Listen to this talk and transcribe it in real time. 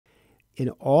In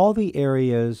all the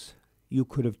areas you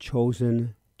could have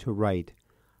chosen to write,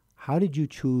 how did you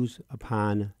choose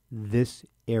upon this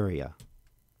area?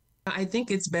 I think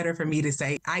it's better for me to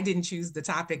say I didn't choose the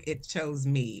topic, it chose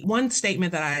me. One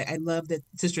statement that I love that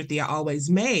Sister Thea always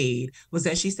made was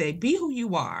that she said, be who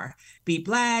you are, be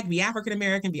Black, be African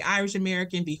American, be Irish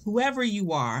American, be whoever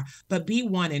you are, but be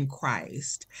one in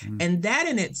Christ. Mm. And that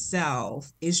in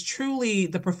itself is truly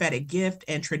the prophetic gift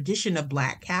and tradition of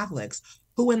Black Catholics,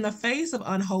 who, in the face of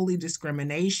unholy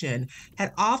discrimination,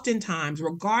 had oftentimes,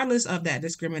 regardless of that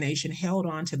discrimination, held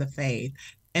on to the faith.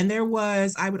 And there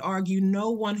was, I would argue,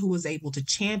 no one who was able to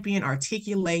champion,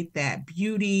 articulate that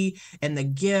beauty and the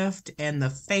gift and the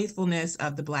faithfulness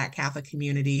of the Black Catholic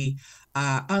community,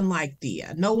 unlike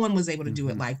Thea. No one was able to do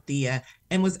it Mhm. like Thea,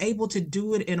 and was able to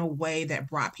do it in a way that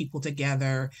brought people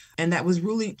together and that was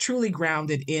really, truly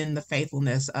grounded in the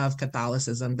faithfulness of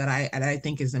Catholicism that I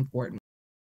think is important.